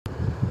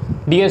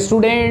Dear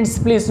students,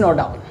 please note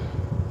down.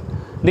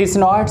 These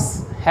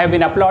notes have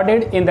been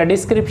uploaded in the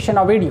description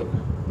of video.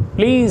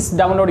 Please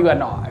download your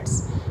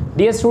notes.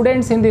 Dear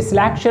students, in this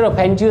lecture of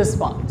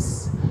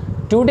Angiosperms,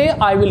 today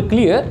I will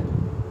clear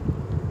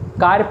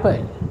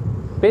Carpel,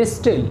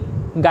 Pistil,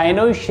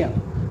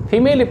 Gynoecium,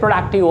 female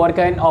reproductive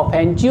organ of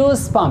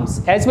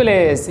Angiosperms, as well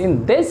as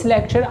in this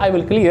lecture I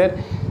will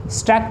clear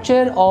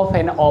structure of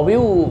an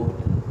ovule,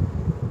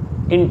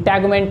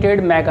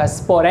 integumented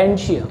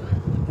megasporangium.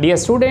 Dear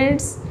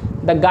students,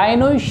 the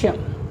Gynoecium,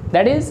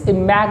 that is a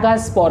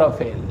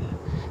megasporophyll,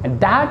 and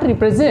that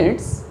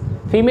represents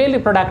female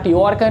reproductive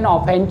organ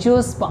of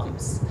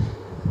Angiosperms.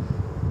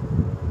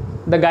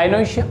 The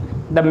Gynoecium,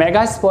 the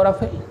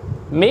megasporophyll,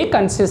 may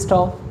consist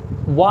of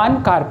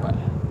one carpel.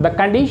 The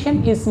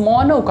condition is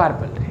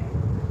monocarpellary.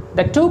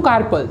 The two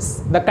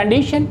carpels, the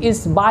condition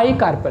is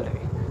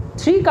bicarpellary.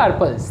 Three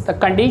carpels, the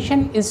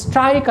condition is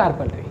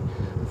tricarpellary.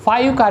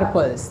 Five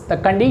carpels, the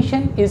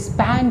condition is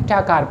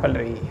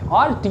pentacarpellary.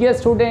 Or dear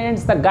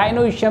students, the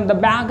Gynoecium, the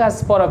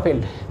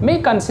megasporophyll,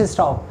 may consist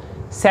of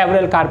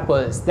several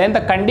carpels. Then the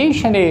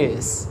condition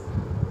is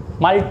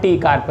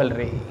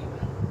multicarpellary.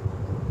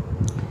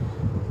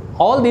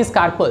 All these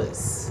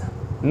carpels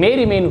may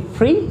remain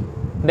free.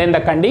 Then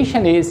the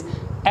condition is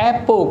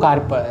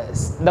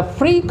apocarpus. The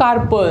free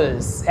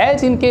carpels,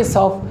 as in case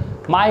of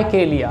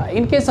Michaelia,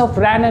 in case of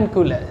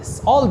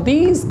ranunculus, all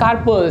these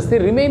carpels, they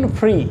remain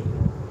free.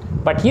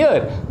 But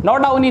here,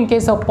 not down in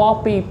case of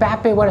poppy,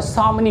 papaver,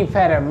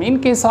 somniferum,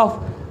 in case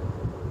of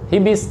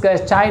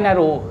hibiscus, China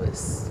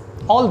rose,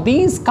 all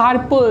these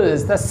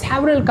carpels, the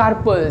several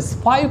carpels,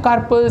 five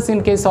carpels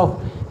in case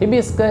of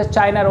hibiscus,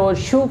 China rose,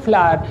 shoe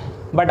flower,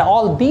 but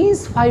all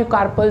these five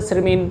carpels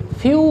remain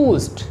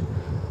fused.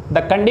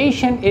 The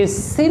condition is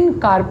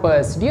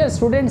syncarpus. Dear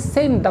students,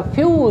 syn, the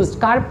fused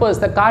carpels,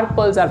 the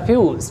carpels are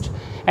fused.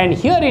 And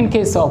here in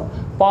case of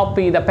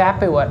poppy, the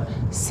papaver,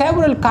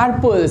 several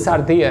carpels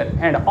are there,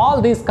 and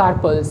all these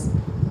carpels,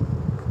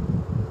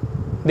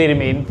 they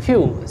remain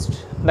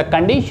fused. The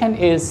condition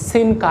is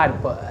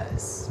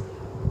syncarpus.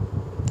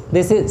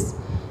 This is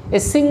a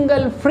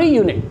single free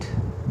unit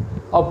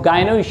of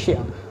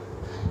Gynoecium,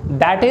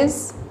 that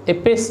is a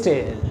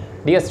pistil.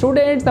 Dear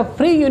students, the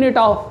free unit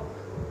of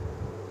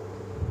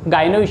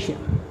Gynoecium,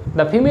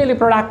 the female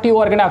reproductive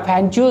organ of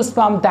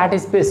Angiosperm, that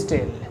is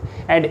pistil.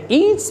 And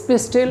each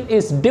pistil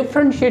is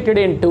differentiated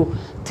into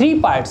three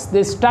parts.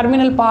 This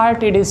terminal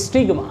part, it is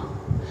stigma,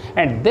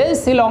 and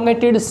this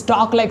elongated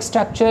stalk-like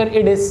structure,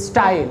 it is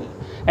style,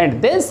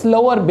 and this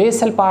lower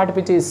basal part,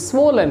 which is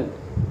swollen,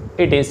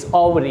 it is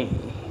ovary.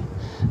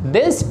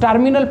 This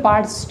terminal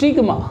part,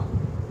 stigma,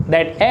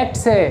 that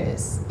acts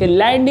as a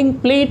landing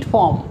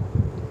platform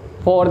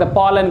for the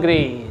pollen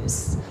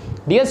grains.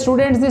 Dear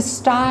students, this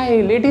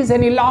style, it is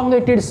an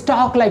elongated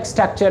stalk-like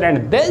structure,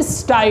 and this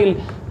style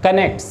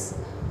connects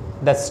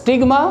the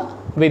stigma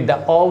with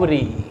the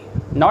ovary.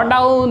 Not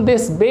down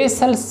this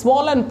basal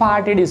swollen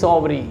part, it is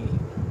ovary,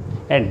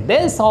 and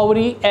this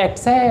ovary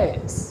acts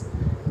as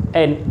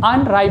an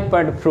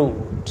unripened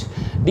fruit.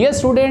 Dear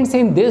students,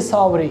 in this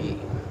ovary,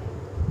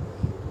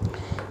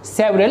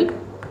 several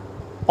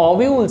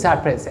ovules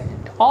are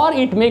present, or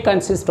it may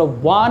consist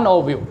of one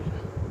ovule,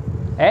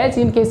 as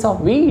in case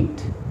of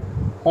wheat,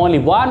 only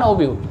one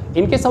ovule.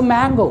 In case of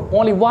mango,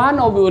 only one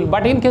ovule.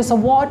 But in case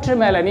of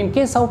watermelon, in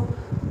case of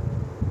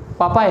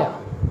papaya,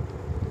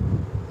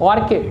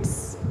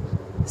 orchids,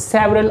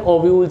 several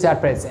ovules are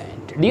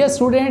present. Dear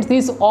students,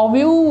 these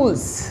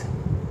ovules,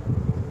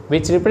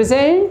 which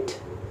represent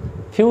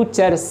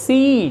future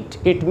seed,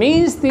 it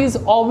means these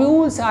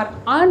ovules are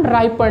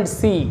unripened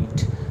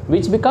seed,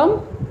 which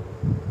become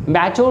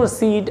mature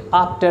seed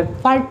after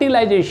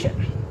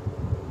fertilization.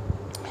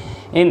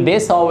 In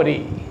this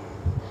ovary,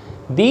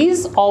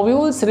 these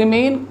ovules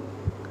remain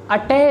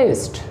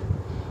attached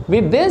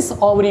with this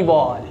ovary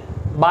wall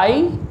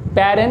by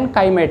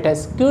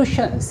parenchymatous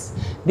cushions.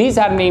 These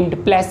are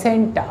named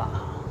placenta.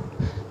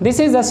 This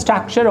is the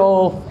structure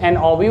of an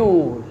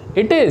ovule.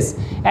 It is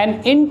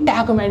an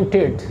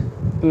integumented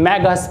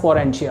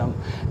megasporangium.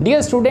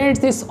 Dear students,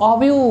 this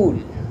ovule,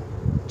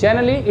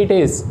 generally it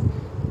is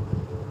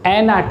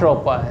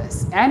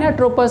anatropous.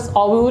 Anatropous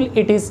ovule,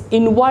 it is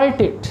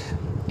inverted,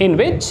 in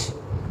which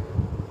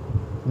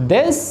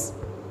this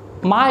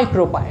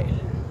micropyle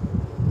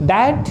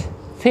that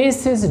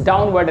faces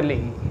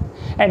downwardly,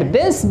 and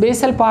this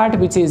basal part,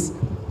 which is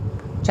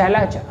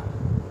chalaza,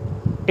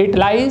 it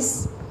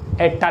lies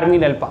at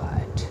terminal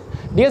part.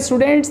 Dear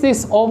students,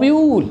 this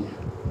ovule,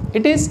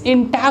 it is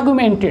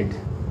integumented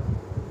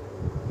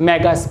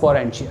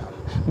megasporangium,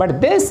 but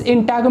this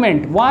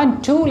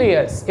integument, two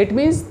layers, it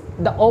means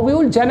the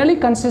ovule generally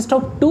consists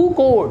of two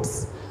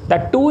coats, the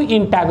two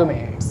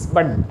integuments,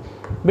 but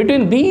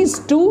between these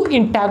two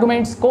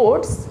integuments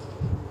coats,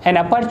 an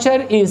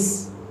aperture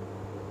is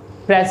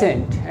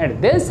present,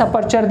 and this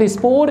aperture, this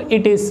pore,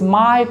 it is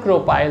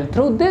micropyle.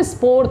 Through this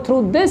pore,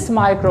 through this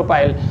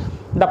micropyle,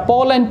 the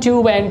pollen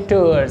tube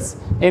enters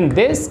in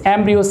this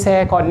embryo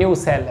sac or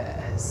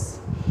nucellus.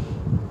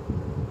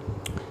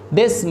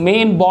 This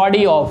main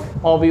body of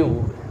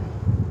ovule,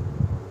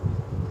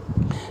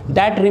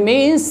 that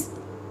remains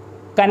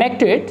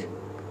connected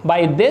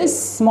by this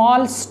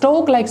small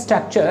stalk like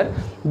structure.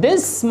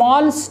 This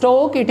small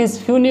stalk, it is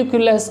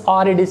funiculus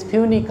or it is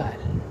funicle,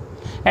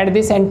 and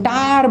this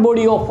entire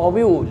body of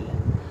ovule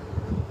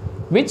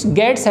which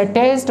gets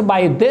attached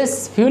by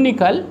this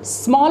funicle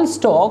small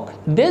stalk,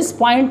 this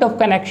point of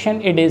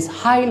connection, it is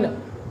hilum.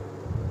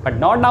 But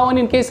not down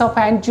in case of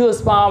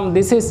angiosperm.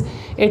 This is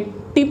a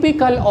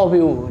typical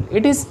ovule.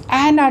 It is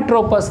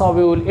anatropous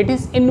ovule. It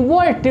is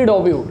inverted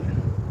ovule.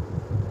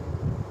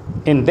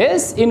 In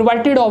this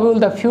inverted ovule,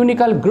 the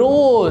funicle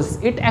grows,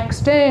 it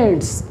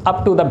extends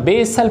up to the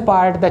basal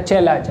part, the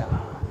chalaza,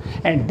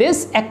 and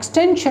this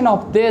extension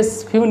of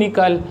this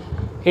funicle,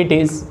 it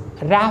is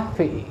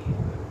raphe.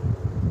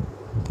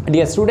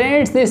 Dear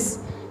students, this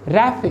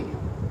raphe,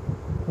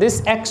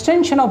 this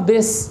extension of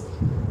this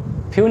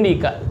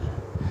funicle,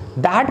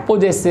 that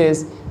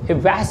possesses a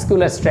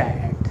vascular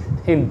strand.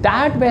 In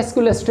that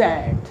vascular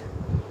strand,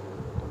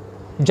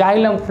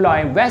 xylem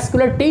phloem,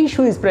 vascular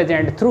tissue is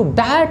present. Through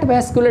that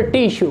vascular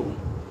tissue,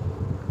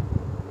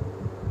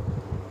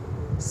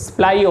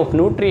 supply of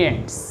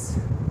nutrients.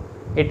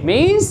 It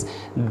means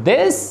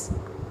this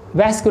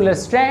vascular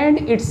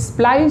strand, it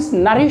supplies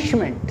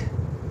nourishment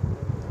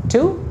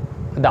to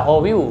the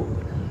ovule.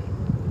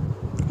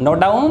 Note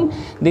down,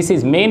 this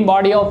is main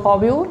body of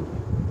ovule,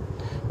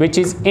 which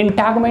is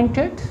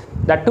integumented.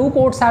 The two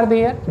coats are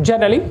there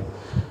generally,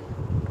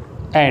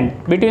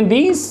 and between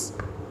these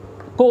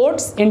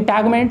coats,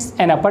 integuments,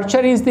 an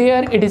aperture is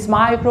there. It is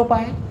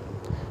micropyle.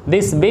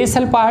 This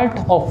basal part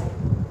of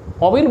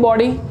ovule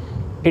body,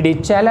 it is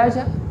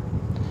chalaza.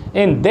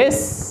 In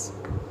this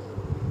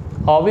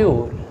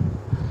ovule,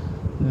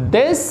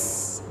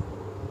 this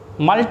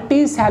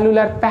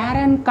multicellular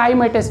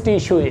parenchymatous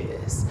tissue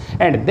is,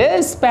 and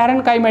this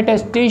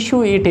parenchymatous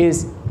tissue, it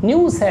is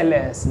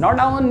nucellus. Not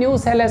down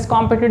nucellus,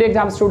 competitive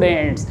exam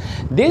students.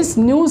 This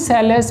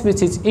nucellus,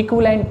 which is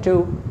equivalent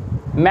to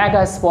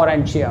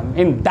megasporangium.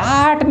 In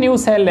that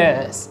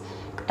nucellus,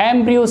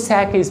 embryo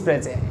sac is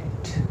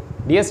present.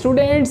 Dear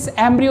students,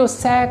 embryo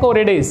sac, or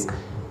it is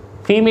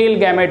female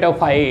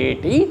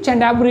gametophyte. Each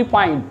and every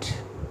point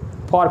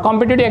for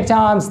competitive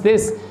exams,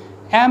 this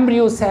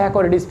embryo sac,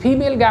 or it is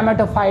female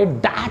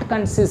gametophyte, that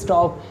consists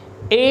of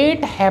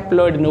 8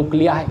 haploid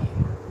nuclei.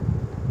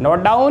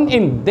 Note down,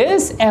 in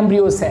this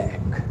embryo sac,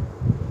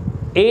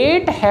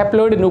 8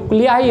 haploid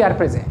nuclei are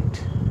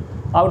present.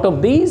 Out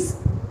of these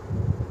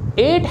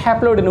 8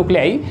 haploid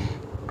nuclei,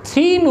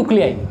 3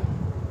 nuclei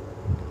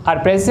are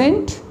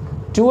present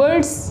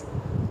towards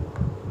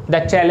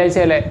the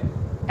chalazal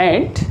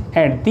end,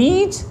 and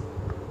these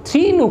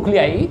 3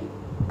 nuclei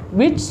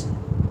which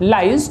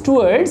lies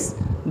towards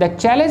the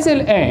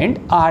chalazal end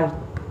are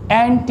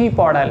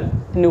antipodal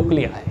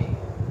nuclei,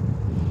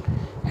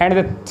 and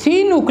the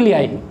 3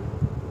 nuclei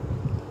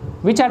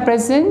which are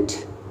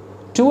present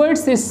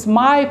towards this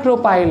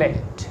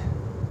micropylate,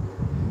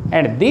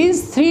 and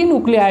these 3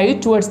 nuclei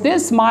towards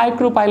this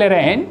micropylar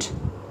end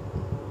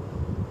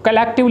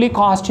collectively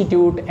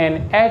constitute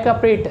an egg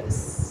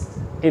apparatus.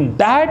 In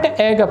that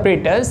egg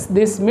apparatus,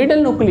 this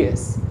middle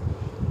nucleus,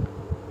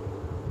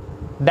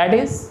 that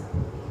is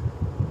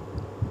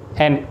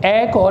an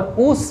egg or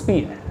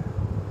oosphere,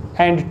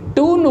 and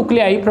 2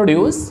 nuclei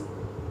produce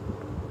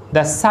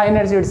the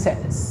synergid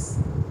cells.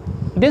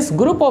 This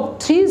group of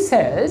 3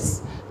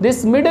 cells,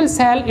 this middle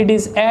cell, it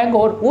is egg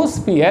or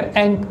oosphere,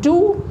 and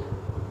 2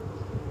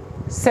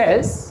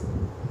 cells,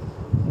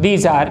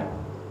 these are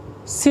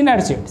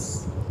synergids.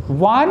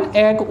 1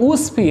 egg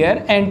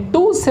oosphere and 2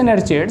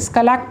 synergids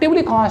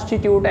collectively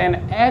constitute an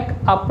egg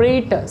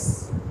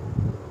apparatus,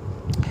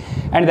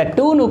 and the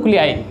 2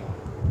 nuclei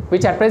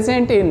which are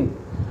present in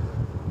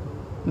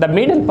the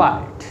middle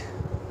part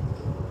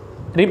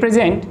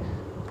represent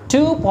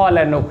 2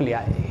 polar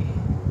nuclei.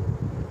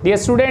 Dear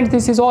students,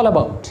 this is all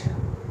about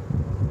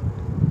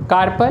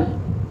carpel,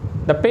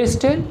 the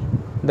pistil,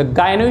 the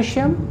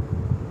gynoecium,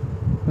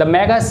 the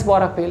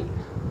megasporaphyll,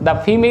 the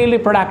female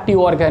reproductive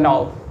organ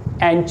of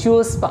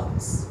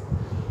Angiosperms,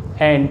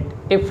 and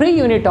a free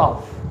unit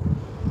of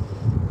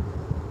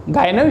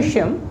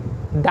Gynoecium.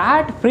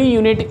 That free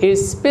unit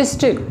is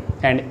pistil,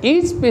 and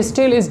each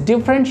pistil is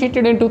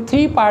differentiated into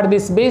 3 parts.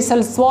 This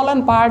basal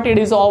swollen part, it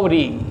is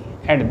ovary,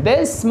 and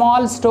this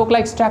small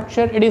stalk-like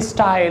structure, it is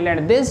style,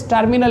 and this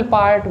terminal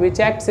part which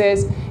acts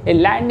as a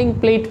landing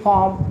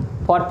platform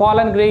for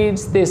pollen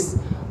grains, this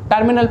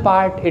terminal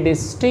part, it is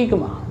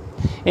stigma.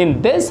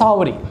 In this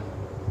ovary,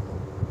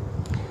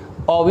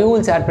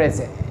 ovules are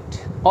present.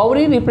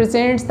 Ovary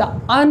represents the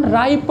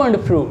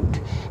unripened fruit,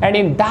 and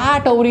in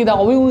that ovary the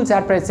ovules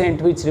are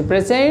present which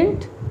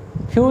represent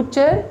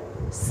future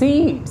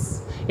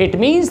seeds. It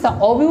means the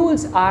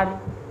ovules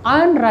are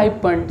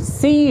unripened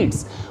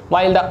seeds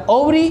while the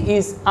ovary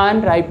is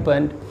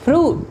unripened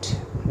fruit.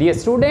 Dear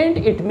student,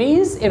 it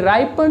means a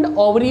ripened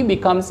ovary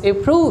becomes a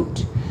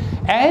fruit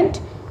and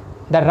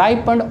the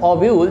ripened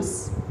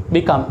ovules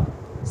become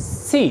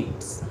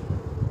seeds,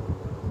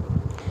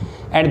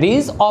 and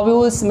these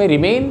ovules may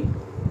remain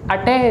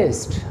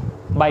attached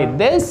by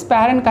this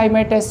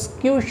parenchymatous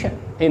cushion.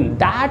 in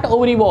that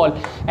ovary wall,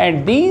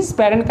 and these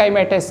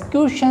parenchymatous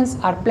cushions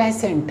are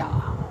placenta.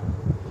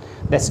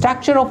 The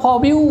structure of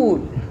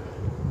ovule.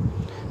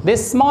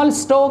 This small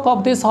stalk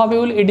of this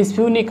ovule, it is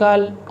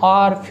funicle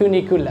or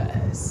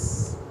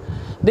funiculus.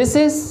 This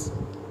is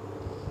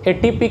a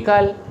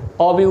typical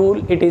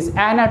ovule. It is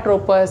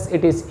anatropous.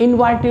 It is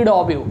inverted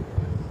ovule.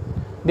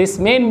 This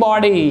main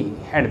body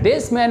and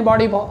this main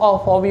body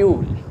of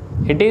ovule,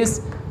 it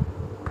is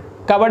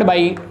covered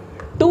by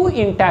two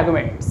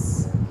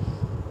integuments.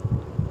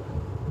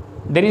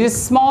 There is a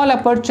small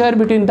aperture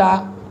between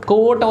the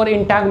coat or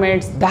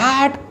integuments.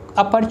 That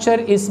aperture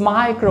is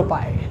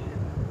micropyle.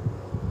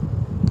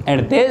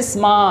 And this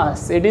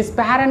mass, it is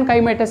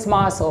parenchymatous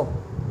mass of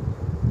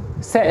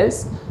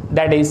cells,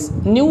 that is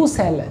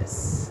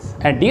nucellus.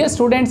 And dear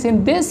students,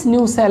 in this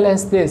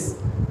nucellus, this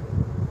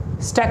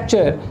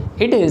structure,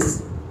 it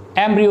is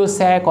embryo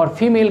sac or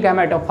female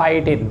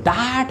gametophyte. In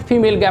that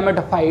female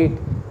gametophyte,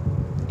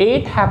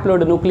 8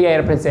 haploid nuclei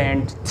are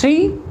present,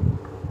 3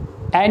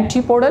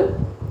 antipodal,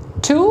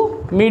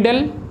 2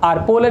 middle or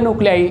polar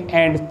nuclei,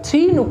 and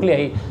 3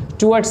 nuclei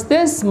towards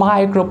this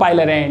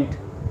micropylar end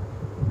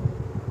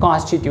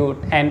constitute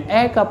an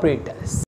egg apparatus.